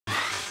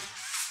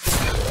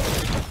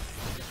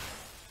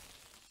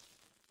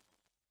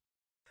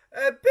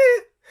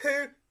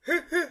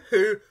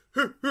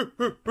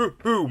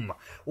Boom!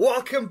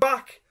 Welcome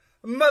back,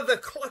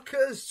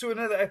 MotherKluckers, to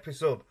another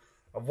episode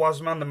of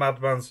Wazman the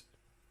Madman's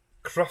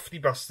Crafty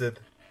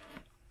Bastard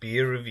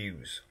Beer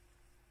Reviews.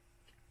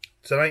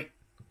 Tonight,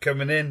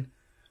 coming in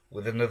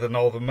with another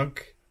Northern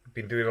Monk. I've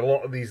been doing a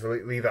lot of these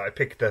lately that I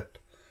picked up.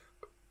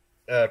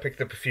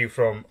 Picked up a few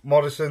from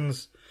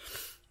Morrison's,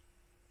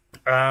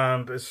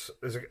 and there's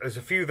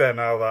a few there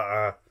now that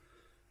are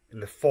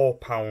in the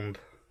 £4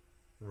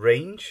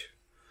 range,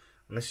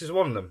 and this is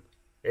one of them.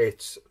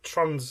 It's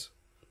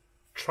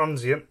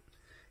Transient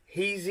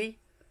Hazy.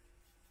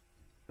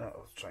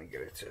 I'll try and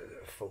get it to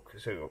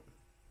focus. Here we go.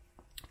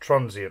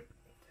 Transient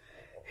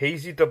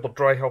Hazy Double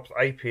Dry Hopped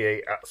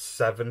IPA at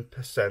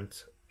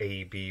 7%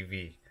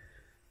 ABV.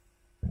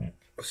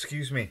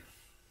 Excuse me.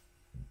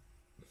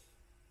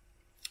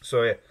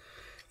 So yeah,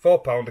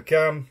 £4 a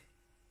can.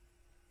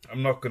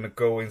 I'm not going to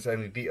go into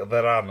any detail.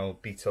 There are no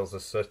details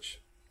as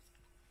such.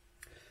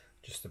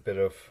 Just a bit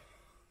of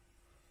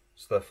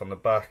stuff on the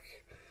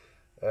back.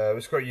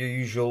 It's got your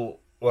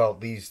usual, well,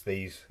 these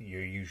days,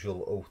 your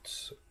usual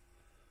oats,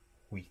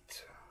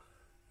 wheat,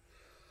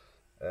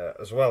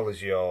 as well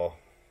as your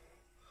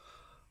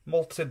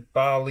malted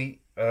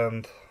barley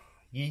and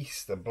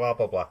yeast and blah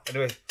blah blah.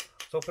 Anyway,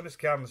 let's open this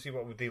can and see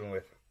what we're dealing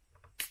with.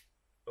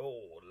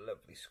 Oh,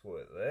 lovely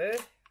squirt there.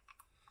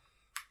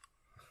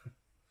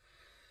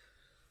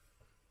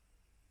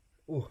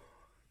 Ooh,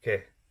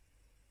 okay.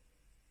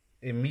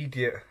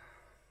 Immediate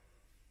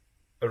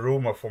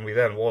aroma for me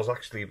then was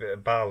actually a bit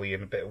of barley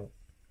and a bit of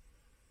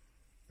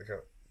like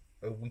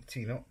a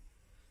wheaty nut.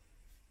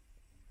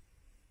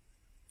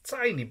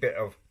 Tiny bit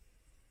of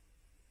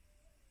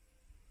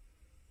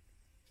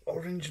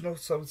orange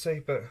notes, I would say,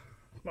 but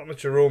not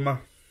much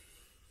aroma.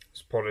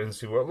 Let's pour it in and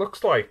see what it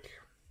looks like.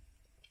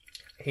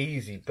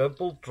 Hazy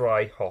Double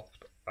Dry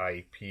Hopped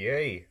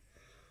IPA.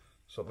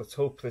 So let's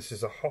hope this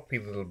is a hoppy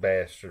little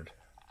bastard.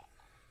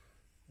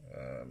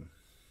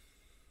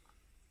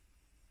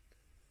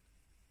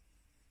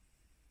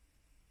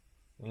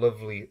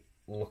 Lovely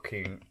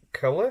looking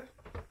colour.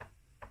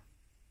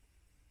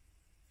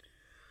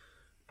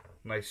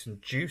 Nice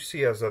and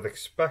juicy as I'd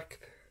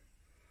expect.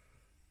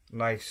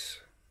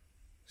 Nice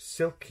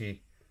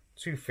silky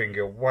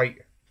 2-finger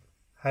white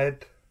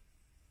head.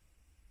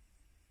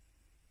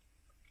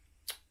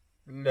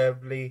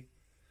 Lovely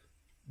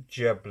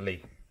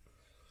jubbly.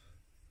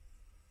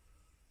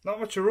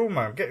 Not much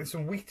aroma. I'm getting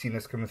some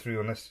wheatiness coming through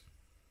on this.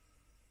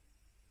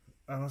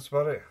 And that's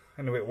about it.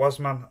 Anyway,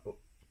 Wazman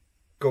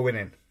going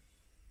in.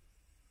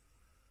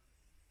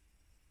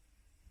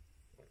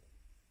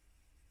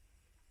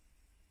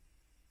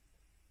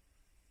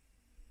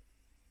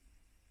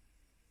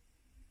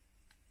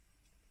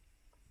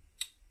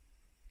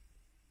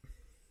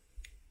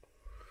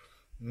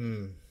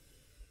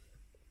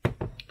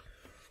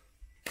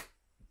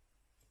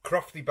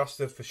 Crafty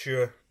bastard for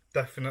sure,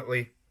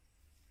 definitely.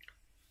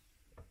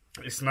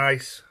 It's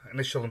nice.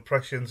 Initial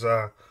impressions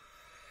are,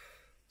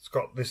 it's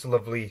got this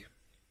lovely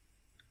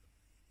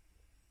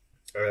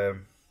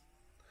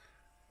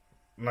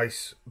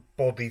nice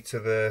body to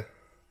the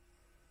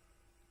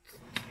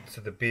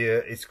beer.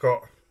 It's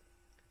got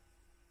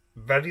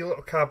very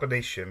little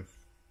carbonation.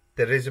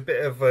 There is a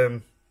bit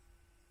of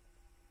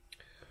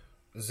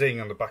zing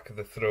on the back of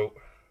the throat,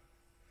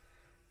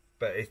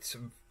 but it's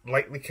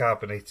lightly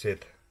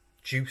carbonated,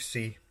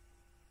 juicy,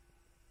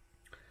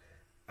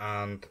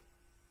 and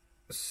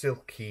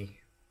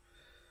silky.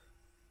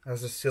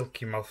 Has a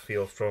silky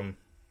mouthfeel from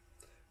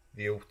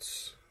the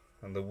oats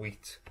and the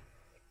wheat.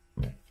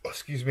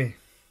 Excuse me.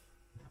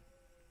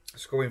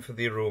 Let's go in for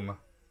the aroma.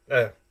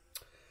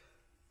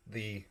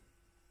 The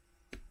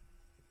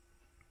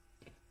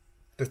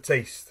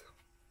taste.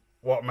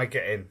 What am I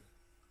getting?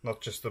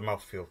 Not just the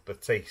mouthfeel. The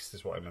taste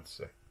is what I meant to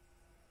say.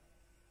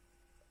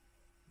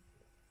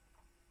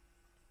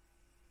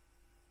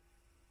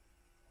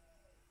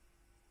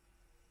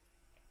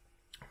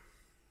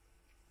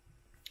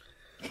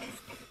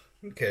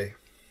 Okay.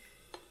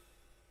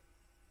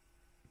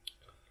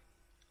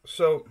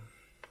 So,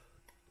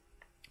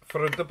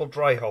 for a double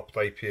dry hopped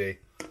IPA,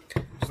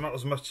 it's not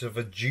as much of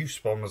a juice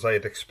bomb as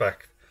I'd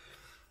expect.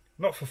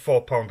 Not for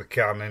 £4 a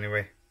can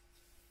anyway.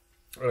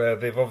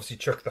 They've obviously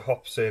chucked the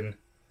hops in,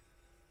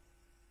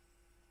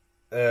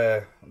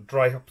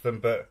 dry hop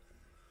them, but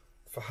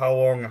for how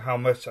long and how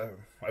much,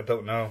 I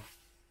don't know.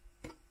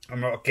 I'm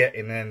not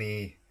getting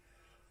any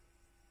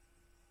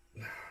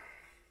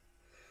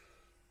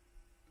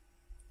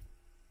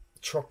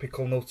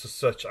tropical notes as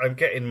such. I'm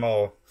getting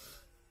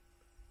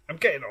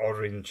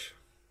orange,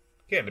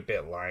 getting a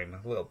bit of lime,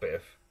 a little bit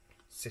of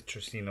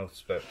citrusy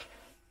notes, but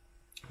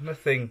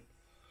nothing.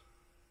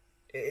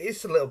 It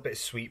is a little bit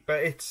sweet,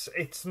 but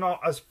it's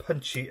not as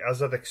punchy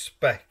as I'd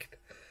expect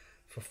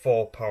for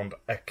 £4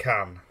 a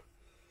can,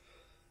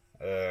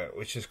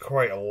 which is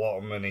quite a lot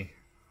of money,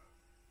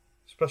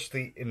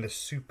 especially in the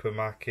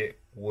supermarket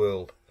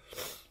world.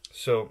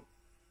 So,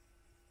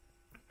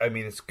 I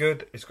mean, it's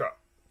good. It's got,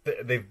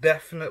 they've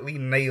definitely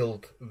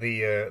nailed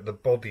the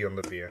body on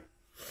the beer.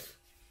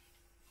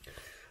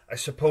 I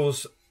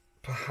suppose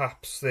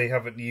perhaps they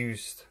haven't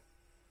used...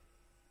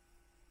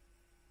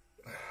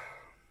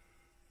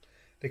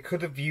 They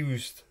could have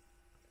used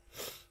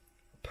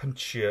a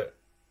punchier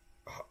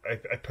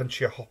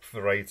hop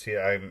variety.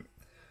 I'm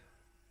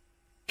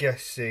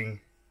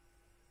guessing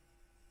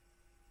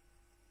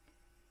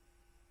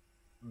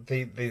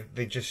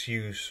they just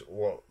use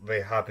what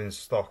they had in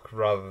stock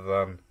rather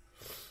than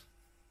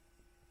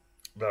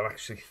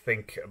actually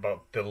think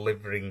about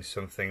delivering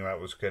something that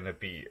was going to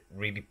be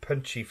really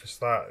punchy for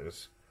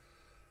starters.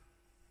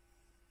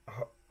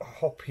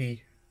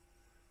 Hoppy,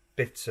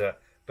 bitter,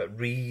 but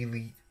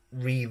really,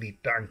 really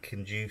dank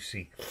and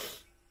juicy.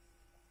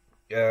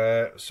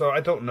 So I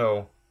don't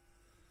know.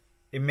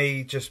 It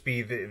may just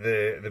be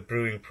the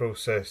brewing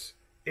process.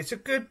 It's a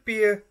good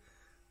beer,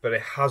 but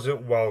it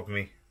hasn't wowed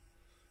me.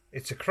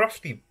 It's a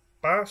crafty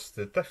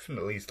bastard,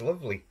 definitely. It's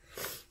lovely.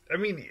 I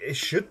mean, it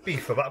should be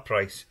for that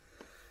price.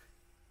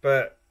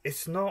 But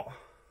it's not...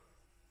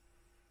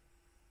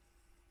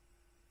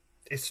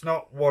 It's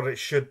not what it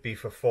should be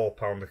for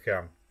 £4 a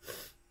can.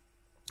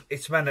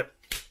 It's meant to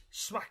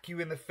smack you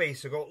in the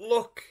face and go,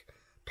 look,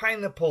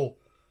 pineapple,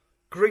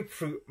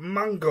 grapefruit,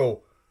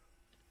 mango,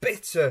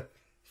 bitter,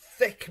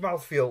 thick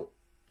mouthfeel,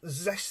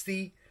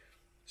 zesty,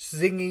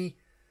 zingy,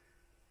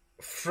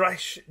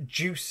 fresh,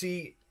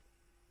 juicy.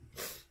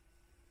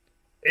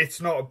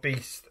 It's not a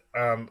beast,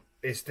 and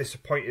it's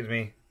disappointed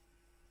me.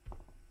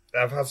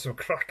 I've had some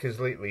crackers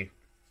lately.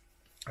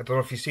 I don't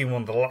know if you've seen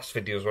one of the last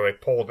videos where I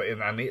poured it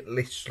in and it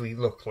literally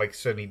looked like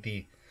Sunny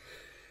D.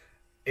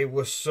 It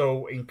was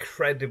so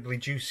incredibly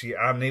juicy,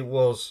 and it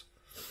was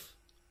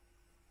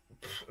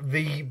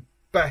the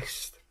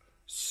best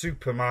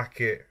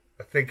supermarket.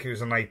 I think it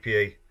was an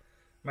IPA.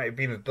 Might have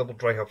been a double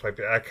dry hop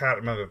IPA. I can't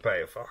remember, but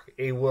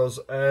it was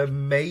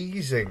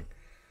amazing.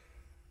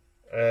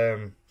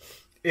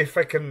 If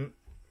I can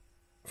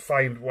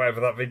find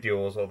whatever that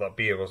video was or that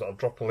beer was, I'll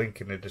drop a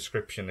link in the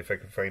description if I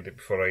can find it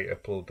before I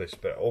upload this.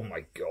 But oh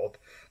my god,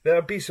 there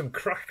have been some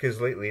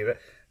crackers lately.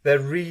 There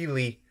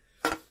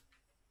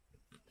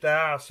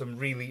are some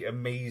really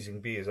amazing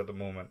beers at the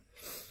moment.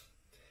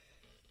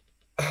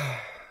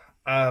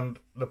 And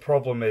the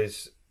problem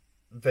is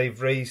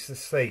they've raised the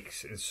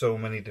stakes in so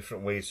many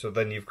different ways. So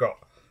then you've got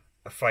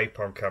a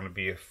 £5 can of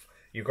beer,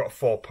 you've got a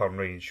 £4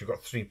 range, you've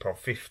got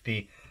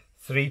 £3.50,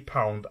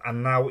 £3,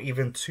 and now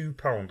even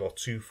 £2 or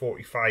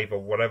 £2.45 or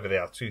whatever they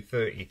are,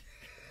 £2.30.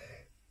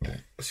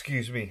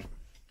 Excuse me.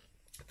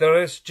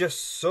 There is just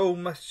so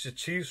much to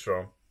choose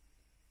from.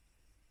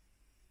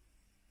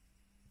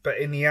 But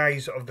in the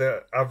eyes of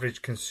the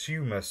average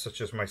consumer,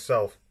 such as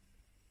myself,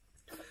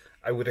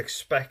 I would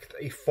expect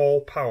a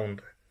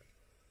 £4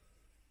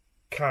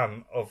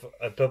 can of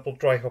a double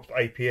dry hop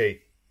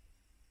IPA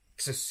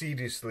to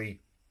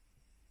seriously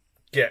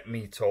get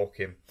me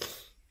talking.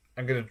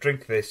 I'm going to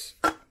drink this.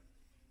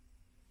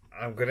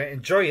 I'm going to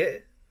enjoy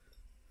it.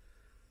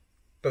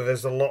 But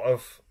there's a lot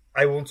of...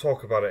 I won't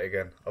talk about it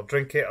again. I'll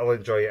drink it, I'll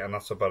enjoy it, and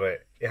that's about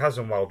it. It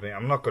hasn't wowed me.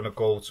 I'm not going to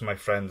go to my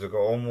friends and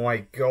go, oh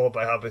my god,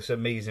 I had this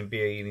amazing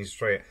beer, you need to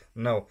try it.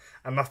 No,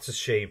 and that's a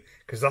shame,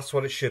 because that's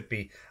what it should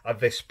be at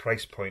this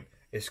price point.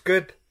 It's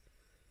good,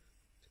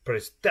 but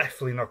it's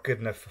definitely not good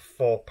enough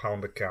for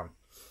 £4 a can.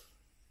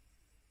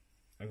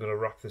 I'm going to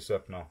wrap this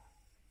up now.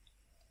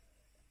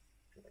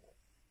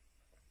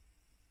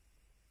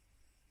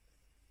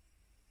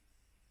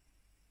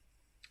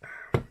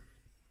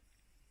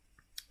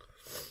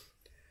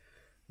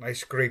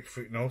 Nice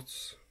grapefruit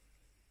notes.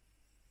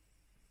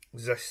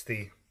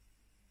 Zesty.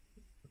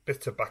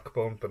 Bitter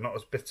backbone, but not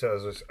as bitter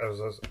as I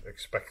was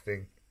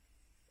expecting.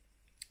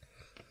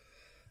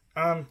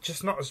 And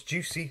just not as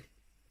juicy.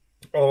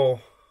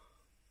 Or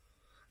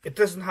it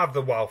doesn't have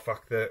the wow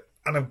factor,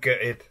 and I'm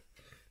gutted.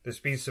 There's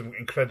been some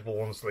incredible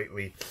ones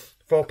lately.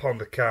 £4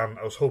 a can.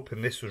 I was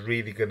hoping this was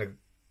really going to,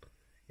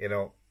 you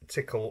know,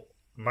 tickle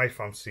my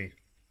fancy.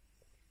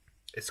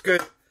 It's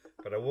good,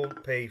 but I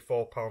won't pay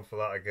 £4 for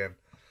that again.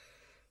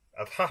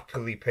 I'd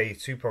happily pay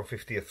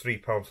 £2.50 or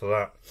 £3 for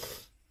that.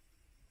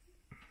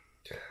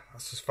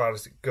 That's as far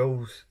as it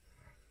goes.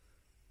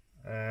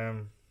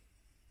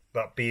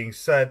 That being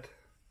said,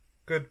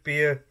 good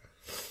beer,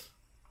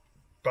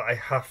 but I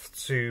have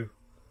to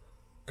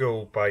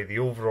go by the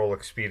overall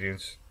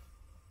experience,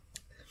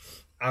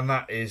 and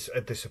that is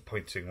a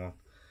disappointing one.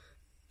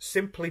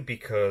 Simply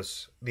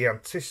because the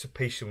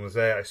anticipation was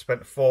there. I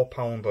spent £4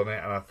 on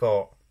it, and I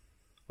thought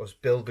I was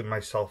building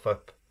myself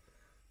up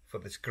for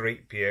this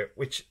great beer,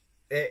 which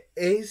it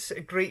is a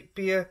great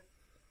beer,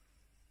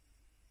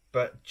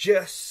 but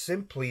just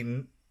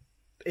simply,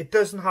 it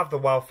doesn't have the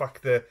wow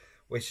factor,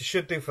 which it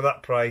should do for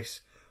that price.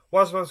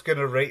 Wazman's going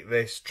to rate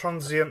this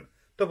Transient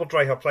Double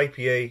Dry Hop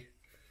IPA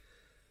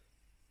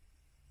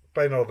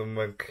by Northern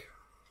Monk,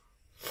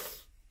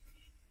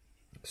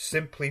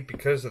 simply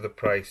because of the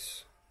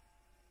price,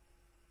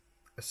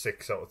 a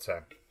 6 out of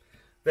 10.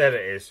 There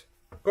it is.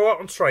 Go out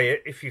and try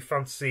it if you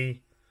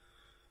fancy...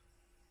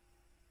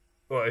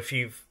 Well, if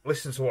you've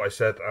listened to what I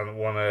said and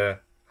want to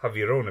have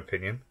your own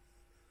opinion,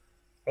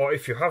 or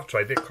if you have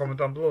tried it, comment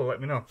down below,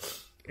 let me know.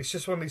 It's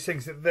just one of these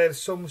things that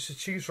there's so much to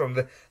choose from.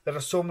 There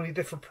are so many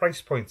different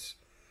price points.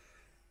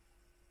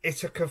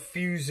 It's a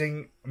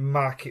confusing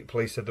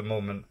marketplace at the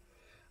moment.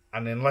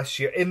 And unless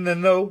you're in the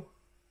know,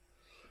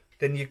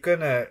 then you're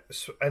going to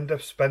end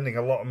up spending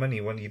a lot of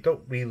money when you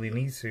don't really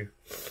need to.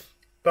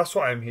 That's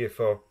what I'm here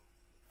for.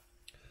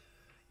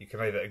 You can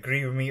either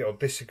agree with me or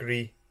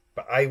disagree,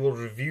 but I will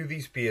review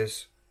these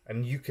beers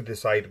and you can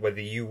decide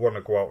whether you want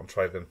to go out and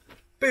try them.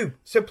 Boom!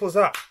 Simple as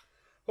that.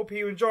 Hope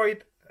you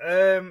enjoyed.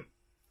 And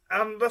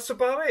that's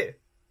about it.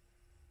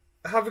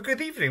 Have a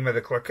good evening,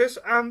 MotherKluckers,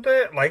 and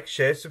like,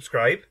 share,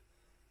 subscribe.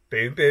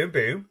 Boom, boom,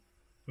 boom.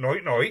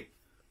 Night, night.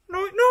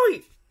 Night,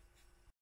 night.